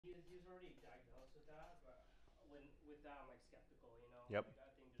that, but with that, I'm like skeptical, you know. Yep. Like I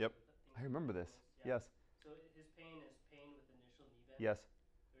think there's Yep. other things I that could remember be this. influenced. Yeah. Yes. So his pain is pain with initial knee bend, Yes.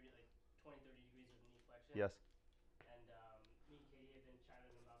 30 like 20, 30 degrees of knee flexion. Yes. And me and Katie have been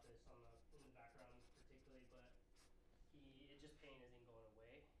chatting about this on in the background particularly, but it just pain isn't going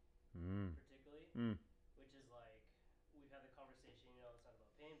away Mm. particularly, Mm. which is like we've had the conversation. You know, it's not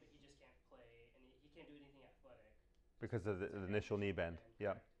about pain, but he just can't play and he can't do anything athletic just Because because of it's the like initial knee bend.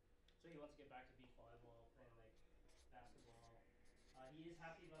 Yeah. correct. So he wants to get back to beach volleyball, playing like basketball. He is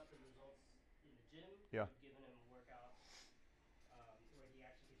happy about the results in the gym. Yeah. We've given him workouts where he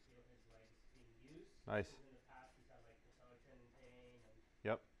actually could feel his legs being used. Nice. Because in the past he's had like patellar tendon pain and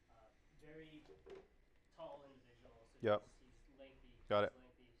Yep. very tall individual, so Yep. he's lengthy. Got He's it.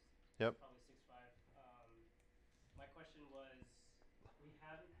 lengthy. He's Yep. probably 6'5". My question was, we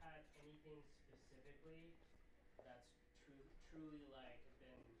haven't had anything specifically that's truly like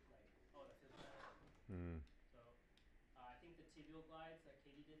been like, oh, that feels better. Mm. So I think the tibial glides that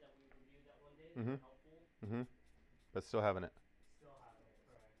Katie did that we reviewed that one day, they Mm-hmm. were helpful. Mm-hmm. But still having it. Still having it,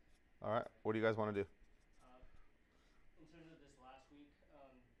 correct. All right. Correct. What do you guys want to do? In terms of this last week,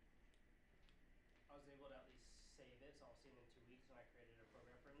 I was able to at least save it, so I'll see him in 2 weeks when I created a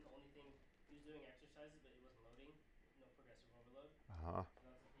program for him. The only thing, he was doing exercises, but he wasn't loading, no progressive overload. Uh-huh. So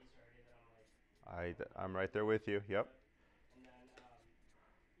that's a piece already that I'm like, I'm right there with you. Yep. And then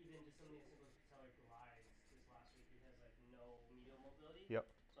even just something as simple as patellar glides this last week, he has like no medial mobility. Yep.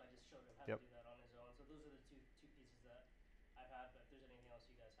 So I just showed him how to Yep. do that on his own. So those are the two pieces that I've had, but if there's anything else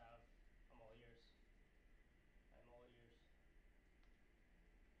you guys have, I'm all ears. I'm all ears.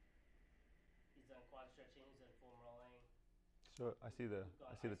 He's done quad stretching, he's done foam rolling. So I see the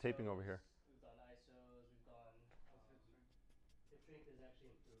ISOs, taping over here. We've done ISOs, we've done hip strength has actually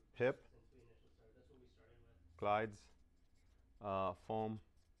improved Hip. since we initially started. That's what we started with. Glides. Foam. Yeah.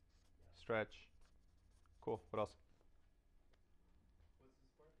 Stretch. Cool. What else? What's the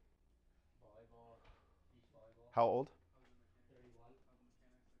sport? Volleyball. Beach volleyball. How old? How's the mechanics? 31. How's the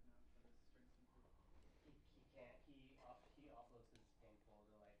mechanics like now that his strength's improved? He can't. He offloads because it's painful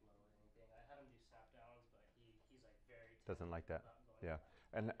to like load anything. I had him do snap downs, but he's like very Doesn't like that. about going Yeah. to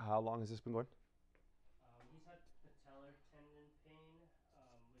that. And how long has this been going? He's had patellar tendon pain,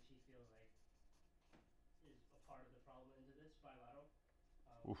 which he feels like is a part of the problem into this bilateral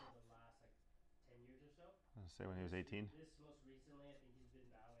for the last like 10 years or so. I was say when he was 18. This most recently, I think he's been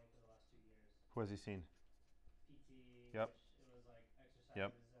battling for the last 2 years. Who has he seen? PT, Yep. which it was like exercises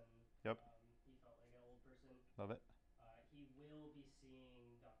Yep. and Yep. he felt like an old person. Love it. He will be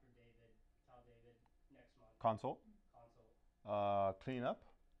seeing Dr. Tal David next month. Consult. Clean up.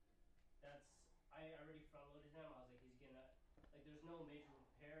 I already front loaded him. I was like, he's gonna like. There's no major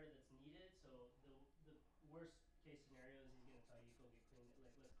repair that's needed. So the worst case scenario is he's gonna tell you go get clean.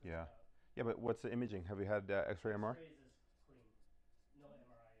 Like let's clean it up. Yeah, but what's the imaging? Have you had X-ray MR? X-rays is clean. No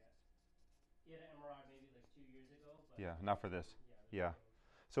MRI yet. He had an MRI maybe like 2 years ago. But Yeah, not for this. Yeah.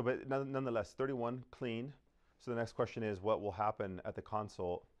 So, but nonetheless, 31 clean. So the next question is, what will happen at the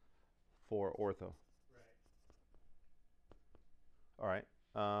consult for ortho? Right. All right.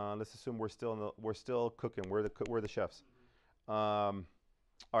 Let's assume we're still cooking. We're the chefs. Mm-hmm.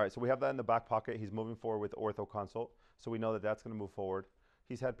 All right. So we have that in the back pocket. He's moving forward with ortho consult. So we know that that's going to move forward.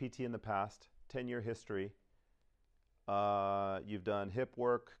 He's had PT in the past. 10-year history. You've done hip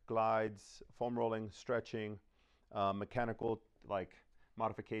work, glides, foam rolling, stretching, mechanical like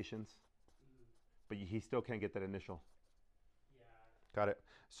modifications. Mm-hmm. But he still can't get that initial. Yeah. Got it.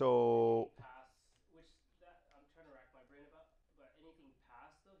 So. I'm trying to rack my brain about, but anything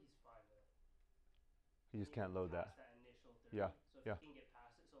past though, he's fine with. He just can't load that. Initial 30. Yeah. So if he can get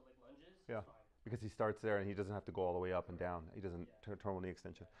past it, so like lunges, yeah. it's fine. Because he starts there and he doesn't have to go all the way up and down. He doesn't terminal knee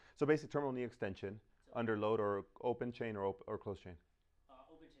extension. So basically terminal knee extension, under load or open chain or closed chain.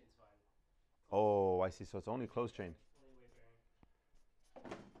 Open chain's fine. Oh, I see. So it's only closed chain. Only weight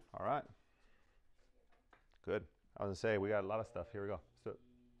bearing. All right. Good. I was gonna say we got a lot of stuff. Here we go. So.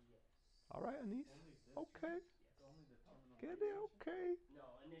 Yes. All right, Anise. Okay. Yes. Only the terminal. Get it. Okay. No,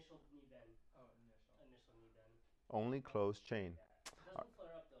 initial knee bend. Oh, initial. Initial knee bend. Only closed chain. Yeah. It doesn't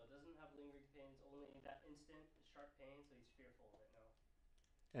flare up though. It doesn't have lingering pains. Only that instant sharp pain. So he's fearful of it now.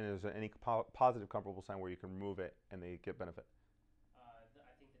 And is there any positive comparable sign where you can remove it and they get benefit? I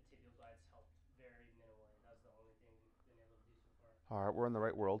think the tibial glides helped very minimally. That's the only thing we've been able to do so far. All right, we're in the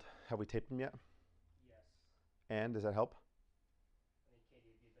right world. Have we taped him yet? Yes. And does that help? I think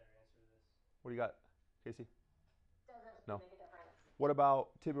Katie would be a better answer to this. What do you got, Casey? Doesn't No. make a difference. What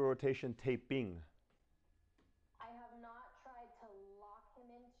about tibial rotation taping? I have not tried to lock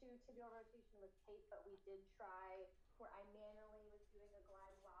him into tibial rotation with tape, but we did try where I manually was doing a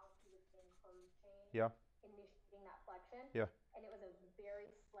glide while he was in closed chain Yeah. initiating that flexion. Yeah. And it was a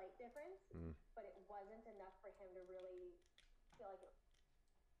very slight difference, Mm. but it wasn't enough for him to really feel like it.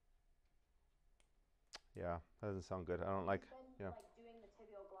 Yeah, that doesn't sound good. I don't like. He's been Yeah. like doing the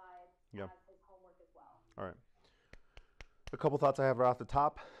tibial glide Yeah. as his homework as well. All right. A couple thoughts I have right off the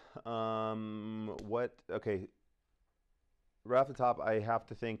top. Okay, right off the top, I have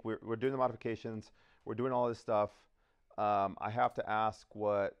to think we're doing the modifications. We're doing all this stuff. I have to ask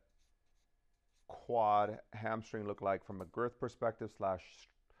what quad hamstring look like from a girth perspective slash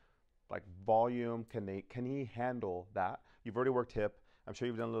like volume. Can he handle that? You've already worked hip. I'm sure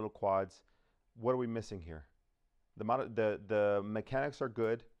you've done little quads. What are we missing here? The mechanics are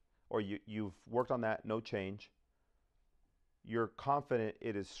good, or you've worked on that, no change. You're confident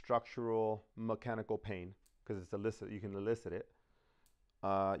it is structural mechanical pain because it's you can elicit it.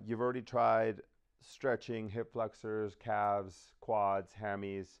 You've already tried stretching hip flexors, calves, quads,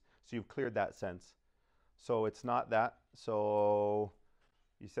 hammies, so you've cleared that sense. So it's not that. So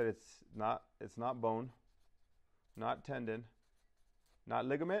you said it's not bone, not tendon, not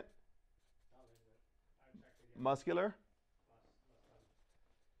ligament, Not ligament. I checked again. muscular. Last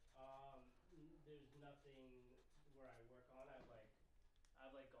time. There's nothing where I work on.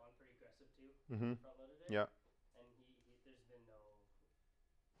 I've gone pretty aggressive too. Mm-hmm. Front loaded it. Yeah. And there's been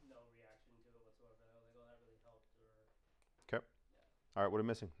no reaction to it whatsoever. I was like, oh, that really helped. Okay. Yeah. All right. What are we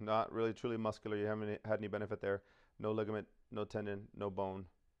missing? Not really truly muscular. You haven't had any benefit there. No ligament, no tendon, no bone.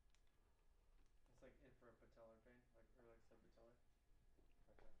 It's like infrapatellar pain, or like subpatellar.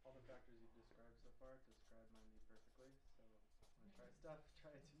 Okay. All the factors you've described so far describe my knee perfectly. So when I try stuff,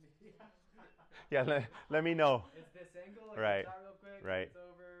 try it to me. Yeah. Let me know. It's this angle. Like Right. Shot real quick. Right. It's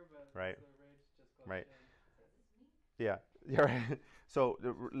over. But Right. the rage just close Right. in. Yeah. You're right. So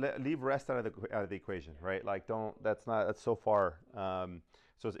leave rest out of the equation, right? Like that's so far.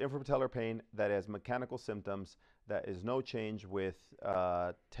 So it's infrapatellar pain that has mechanical symptoms. That is no change with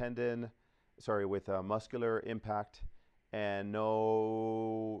muscular impact, and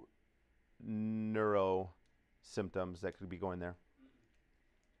no neuro symptoms that could be going there.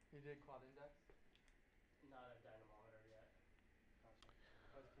 You did quad index? Not a dynamometer yet. Gotcha.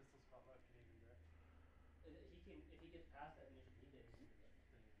 How's pistol squat left? Can he even do it? If he gets past that initial knee bend, he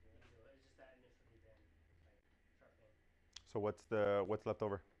can do it. It's just that initial knee bend, like sharp pain. So what's left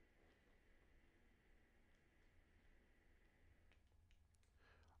over?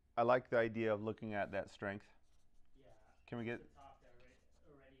 I like the idea of looking at that strength. Yeah. Can we get? The top there, right?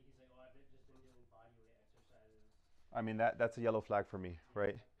 Already, he's like, oh, I've just been doing body weight exercises. I mean that's a yellow flag for me,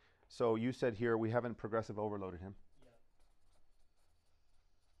 right? So you said here we haven't progressive overloaded him. Yeah.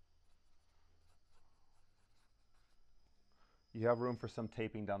 You have room for some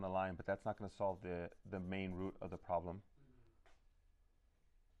taping down the line, but that's not going to solve the main root of the problem.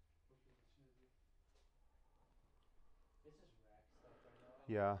 This is rack stuff right now.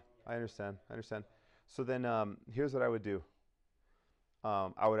 Yeah, I understand. So then here's what I would do.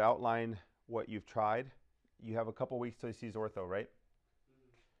 I would outline what you've tried. You have a couple weeks till he sees ortho, right?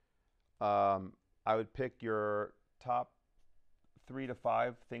 I would pick your top 3 to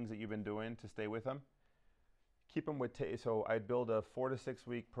 5 things that you've been doing to stay with him. Keep him with so I'd build a 4 to 6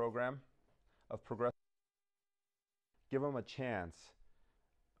 week program of progressive. Give him a chance.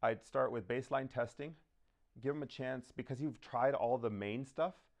 I'd start with baseline testing. Give him a chance because you've tried all the main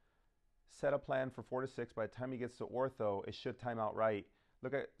stuff. Set a plan for 4 to 6. By the time he gets to ortho, it should time out right.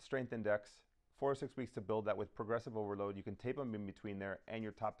 Look at strength index. 4 or 6 weeks to build that with progressive overload. You can tape them in between there and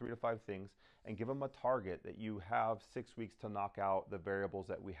your top 3 to 5 things and give them a target that you have 6 weeks to knock out the variables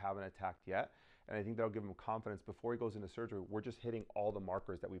that we haven't attacked yet. And I think that'll give him confidence before he goes into surgery. We're just hitting all the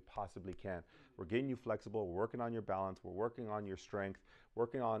markers that we possibly can. We're getting you flexible. We're working on your balance. We're working on your strength,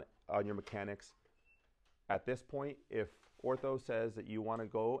 working on your mechanics. At this point, if ortho says that you want to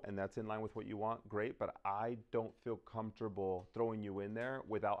go and that's in line with what you want, great, but I don't feel comfortable throwing you in there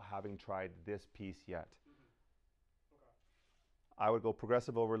without having tried this piece yet. Okay. I would go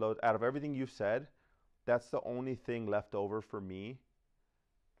progressive overload. Out of everything you've said, that's the only thing left over for me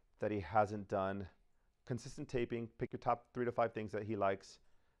that he hasn't done. Consistent taping, pick your top 3 to 5 things that he likes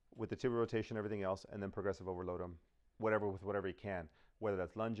with the tibial rotation, everything else, and then progressive overload him, with whatever he can, whether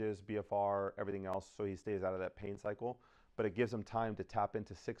that's lunges, BFR, everything else, so he stays out of that pain cycle. But it gives him time to tap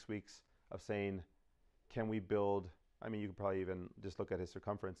into 6 weeks of saying, can we build, I mean, you could probably even just look at his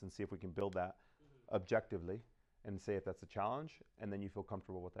circumference and see if we can build that objectively and say if that's a challenge, and then you feel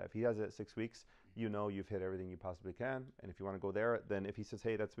comfortable with that. If he has it at 6 weeks, you know you've hit everything you possibly can, and if you want to go there, then if he says,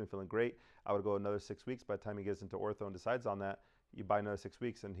 hey, that's been feeling great, I would go another 6 weeks. By the time he gets into ortho and decides on that, you buy another 6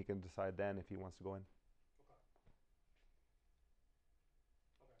 weeks, and he can decide then if he wants to go in. Okay.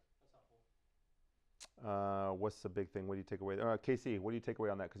 Okay, that's helpful. What's the big thing? What do you take away? Casey, what do you take away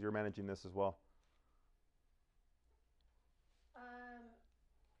on that? Because you're managing this as well.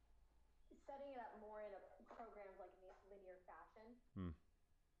 Setting it up more in a program like linear fashion, and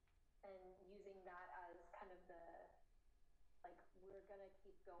using that as kind of the, like, we're gonna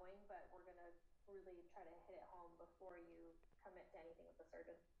keep going, but we're gonna really try to hit it home before you commit to anything with the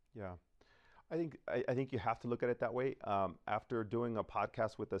surgeon. Yeah. I think you have to look at it that way. After doing a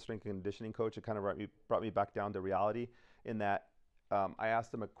podcast with a strength and conditioning coach, it kind of brought me back down to reality in that I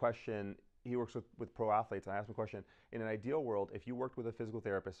asked him a question. He works with pro athletes. I asked him a question. In an ideal world, if you worked with a physical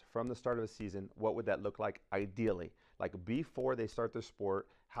therapist from the start of a season, what would that look like ideally? Like before they start their sport,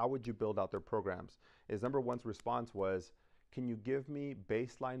 how would you build out their programs? His number one response was, can you give me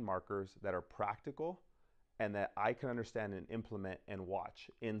baseline markers that are practical and that I can understand and implement and watch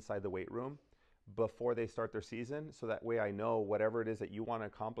inside the weight room before they start their season, so that way I know whatever it is that you want to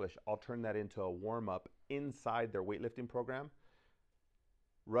accomplish, I'll turn that into a warm-up inside their weightlifting program,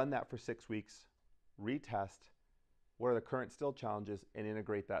 run that for 6 weeks, retest, what are the current still challenges, and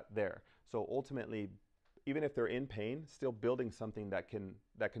integrate that there. So ultimately, even if they're in pain, still building something that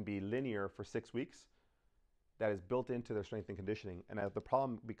can be linear for 6 weeks, that is built into their strength and conditioning. And the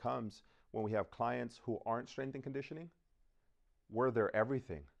problem becomes when we have clients who aren't strength and conditioning, we're their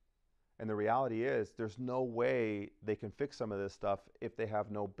everything. And the reality is there's no way they can fix some of this stuff if they have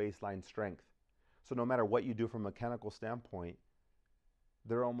no baseline strength. So no matter what you do from a mechanical standpoint,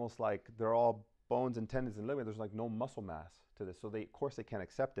 they're almost like they're all bones and tendons and ligaments. There's like no muscle mass to this. So of course they can't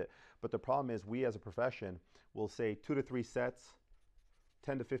accept it. But the problem is we as a profession will say 2 to 3 sets,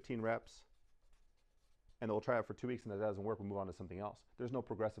 10 to 15 reps, and they'll try it for 2 weeks and if it doesn't work, we'll move on to something else. There's no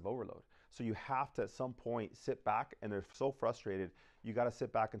progressive overload. So you have to at some point sit back, and they're so frustrated, you got to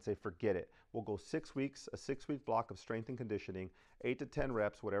sit back and say, forget it. We'll go 6 weeks, a 6-week block of strength and conditioning, 8 to 10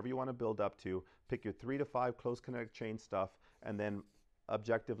 reps, whatever you want to build up to, pick your 3 to 5 close kinetic chain stuff, and then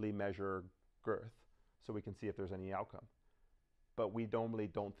objectively measure girth so we can see if there's any outcome. But we normally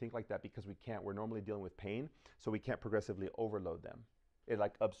don't think like that because we can't. We're normally dealing with pain, so we can't progressively overload them. It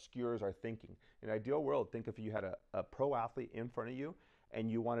like obscures our thinking. In an ideal world, think if you had a pro athlete in front of you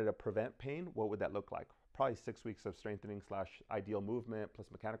and you wanted to prevent pain, what would that look like? Probably 6 weeks of strengthening / ideal movement plus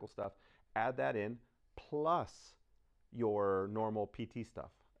mechanical stuff. Add that in plus your normal PT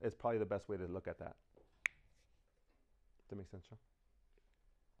stuff. It's probably the best way to look at that. Does that make sense, Joe?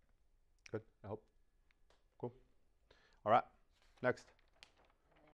 Good, I hope. Cool. All right, next.